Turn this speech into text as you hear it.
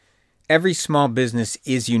Every small business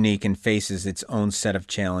is unique and faces its own set of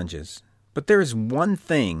challenges. But there is one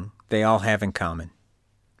thing they all have in common: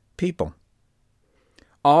 people.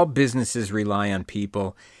 All businesses rely on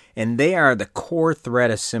people, and they are the core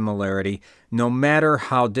thread of similarity, no matter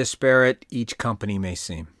how disparate each company may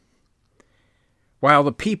seem. While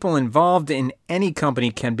the people involved in any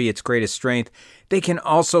company can be its greatest strength, they can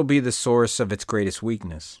also be the source of its greatest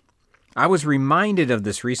weakness. I was reminded of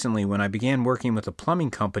this recently when I began working with a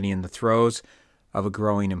plumbing company in the throes of a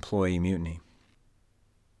growing employee mutiny.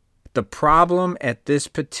 The problem at this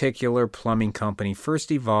particular plumbing company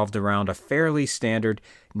first evolved around a fairly standard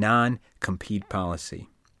non-compete policy,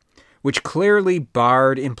 which clearly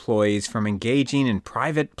barred employees from engaging in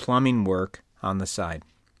private plumbing work on the side.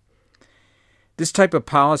 This type of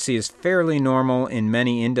policy is fairly normal in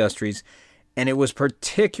many industries, and it was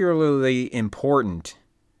particularly important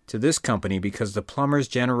to this company because the plumbers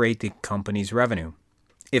generate the company's revenue.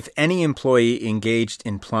 If any employee engaged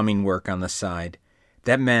in plumbing work on the side,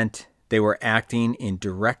 that meant they were acting in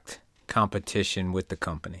direct competition with the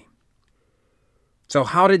company. So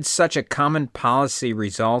how did such a common policy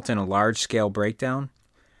result in a large-scale breakdown?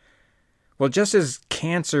 Well, just as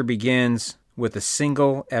cancer begins with a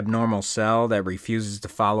single abnormal cell that refuses to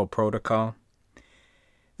follow protocol,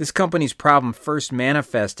 this company's problem first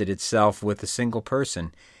manifested itself with a single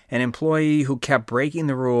person, an employee who kept breaking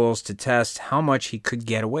the rules to test how much he could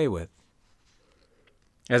get away with.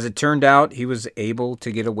 As it turned out, he was able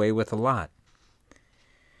to get away with a lot.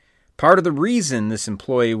 Part of the reason this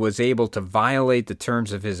employee was able to violate the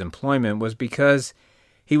terms of his employment was because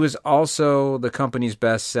he was also the company's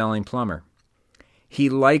best-selling plumber. He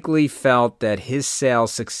likely felt that his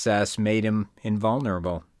sales success made him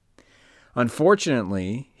invulnerable.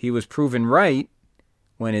 Unfortunately, he was proven right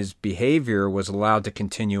when his behavior was allowed to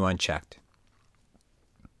continue unchecked.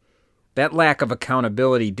 That lack of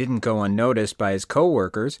accountability didn't go unnoticed by his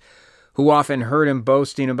coworkers, who often heard him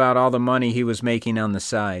boasting about all the money he was making on the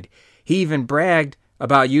side. He even bragged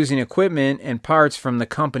about using equipment and parts from the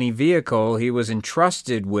company vehicle he was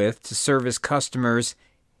entrusted with to service customers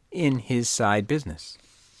in his side business.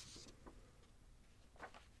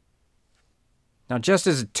 Now, just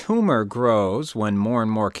as a tumor grows when more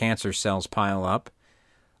and more cancer cells pile up,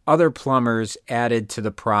 other plumbers added to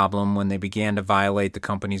the problem when they began to violate the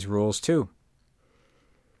company's rules too.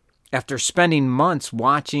 After spending months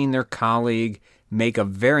watching their colleague make a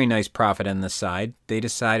very nice profit on the side, they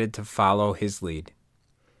decided to follow his lead.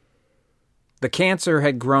 The cancer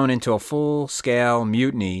had grown into a full-scale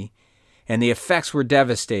mutiny, and the effects were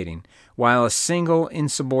devastating. While a single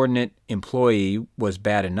insubordinate employee was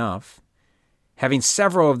bad enough, having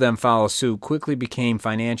several of them follow suit quickly became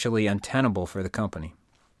financially untenable for the company.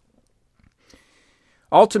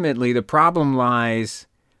 Ultimately, the problem lies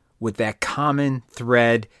with that common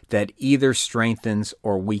thread that either strengthens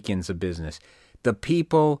or weakens a business: the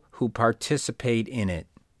people who participate in it.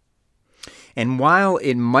 And while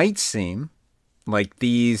it might seem like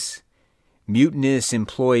these mutinous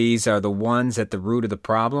employees are the ones at the root of the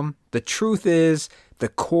problem, the truth is the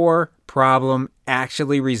core problem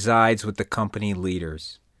actually resides with the company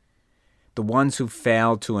leaders, the ones who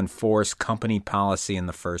failed to enforce company policy in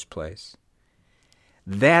the first place.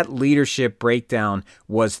 That leadership breakdown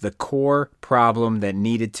was the core problem that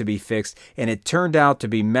needed to be fixed, and it turned out to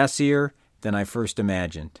be messier than I first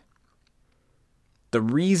imagined. The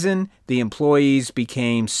reason the employees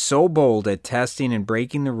became so bold at testing and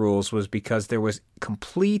breaking the rules was because there was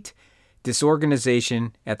complete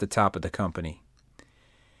disorganization at the top of the company.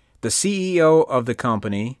 The CEO of the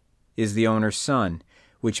company is the owner's son,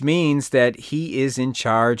 which means that he is in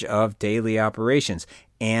charge of daily operations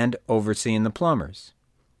and overseeing the plumbers.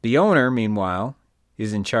 The owner, meanwhile,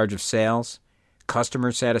 is in charge of sales,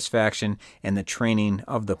 customer satisfaction, and the training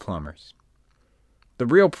of the plumbers. The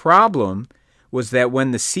real problem was that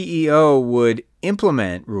when the CEO would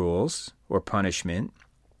implement rules or punishment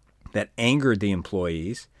that angered the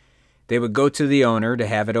employees, they would go to the owner to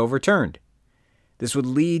have it overturned. This would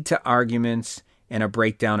lead to arguments and a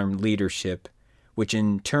breakdown in leadership, which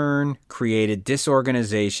in turn created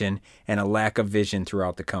disorganization and a lack of vision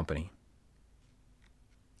throughout the company.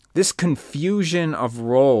 This confusion of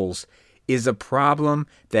roles is a problem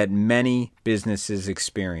that many businesses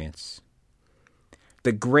experience.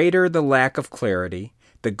 The greater the lack of clarity,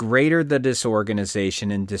 the greater the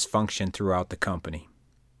disorganization and dysfunction throughout the company.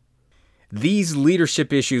 These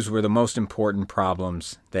leadership issues were the most important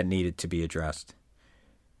problems that needed to be addressed.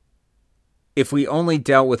 If we only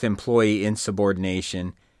dealt with employee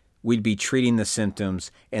insubordination, we'd be treating the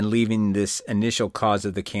symptoms and leaving this initial cause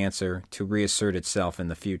of the cancer to reassert itself in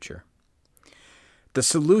the future. The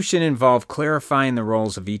solution involved clarifying the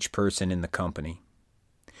roles of each person in the company.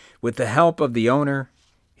 With the help of the owner,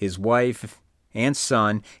 his wife and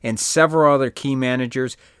son, and several other key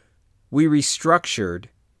managers, we restructured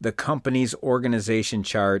the company's organization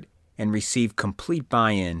chart and received complete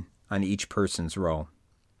buy-in on each person's role.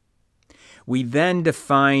 We then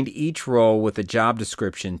defined each role with a job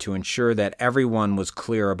description to ensure that everyone was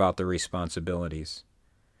clear about their responsibilities.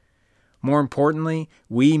 More importantly,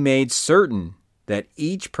 we made certain that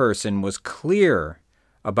each person was clear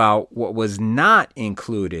about what was not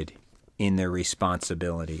included in their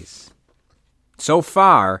responsibilities. So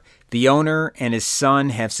far, the owner and his son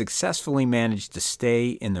have successfully managed to stay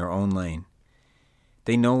in their own lane.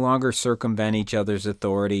 They no longer circumvent each other's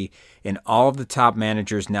authority, and all of the top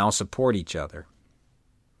managers now support each other.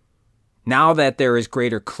 Now that there is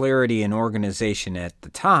greater clarity and organization at the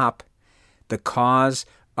top, the cause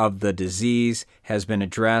of the disease has been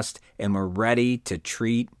addressed, and we're ready to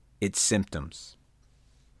treat its symptoms.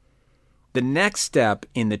 The next step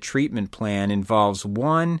in the treatment plan involves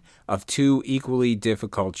one of two equally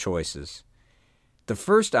difficult choices. The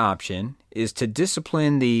first option is to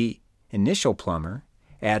discipline the initial plumber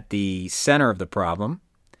at the center of the problem,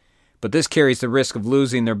 but this carries the risk of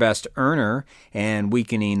losing their best earner and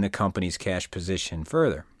weakening the company's cash position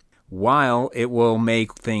further. While it will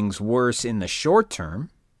make things worse in the short term,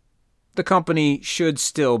 the company should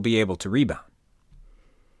still be able to rebound.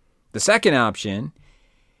 The second option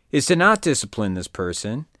is to not discipline this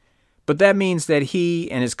person, but that means that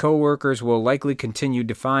he and his coworkers will likely continue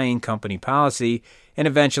defying company policy and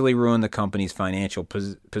eventually ruin the company's financial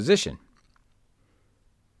position.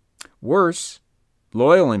 Worse,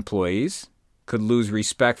 loyal employees could lose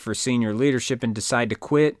respect for senior leadership and decide to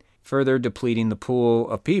quit, further depleting the pool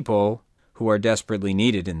of people who are desperately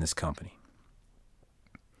needed in this company.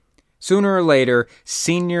 Sooner or later,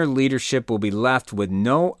 senior leadership will be left with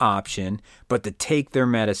no option but to take their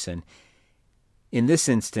medicine. In this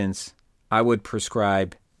instance, I would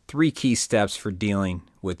prescribe 3 key steps for dealing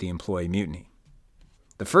with the employee mutiny.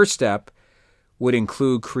 The first step would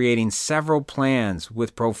include creating several plans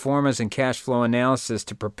with pro formas and cash flow analysis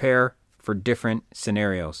to prepare for different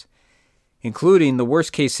scenarios, including the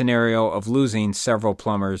worst-case scenario of losing several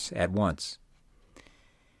plumbers at once.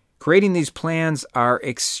 Creating these plans are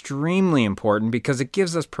extremely important because it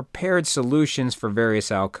gives us prepared solutions for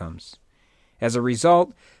various outcomes. As a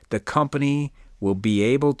result, the company will be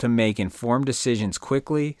able to make informed decisions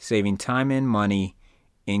quickly, saving time and money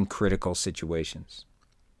in critical situations.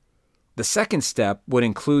 The second step would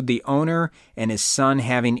include the owner and his son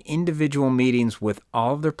having individual meetings with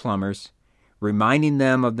all of their plumbers, reminding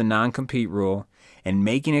them of the non-compete rule, and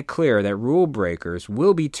making it clear that rule breakers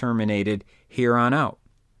will be terminated here on out.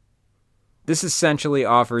 This essentially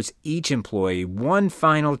offers each employee one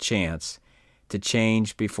final chance to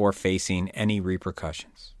change before facing any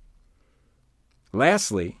repercussions.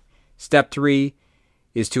 Lastly, step 3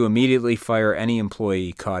 is to immediately fire any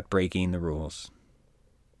employee caught breaking the rules.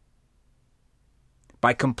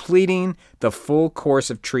 By completing the full course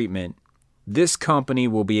of treatment, this company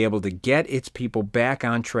will be able to get its people back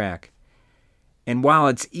on track. And while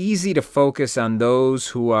it's easy to focus on those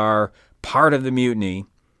who are part of the mutiny,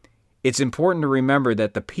 it's important to remember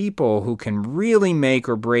that the people who can really make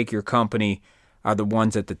or break your company are the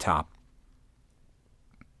ones at the top.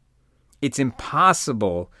 It's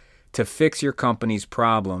impossible to fix your company's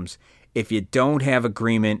problems if you don't have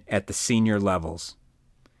agreement at the senior levels.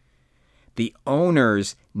 The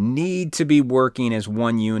owners need to be working as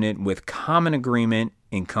one unit with common agreement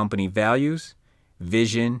in company values,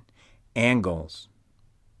 vision, and goals.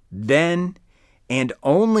 Then, and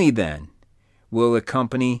only then, will the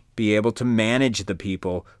company be able to manage the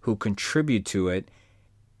people who contribute to it,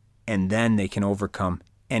 and then they can overcome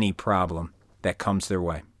any problem that comes their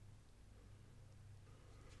way.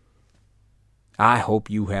 I hope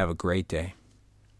you have a great day.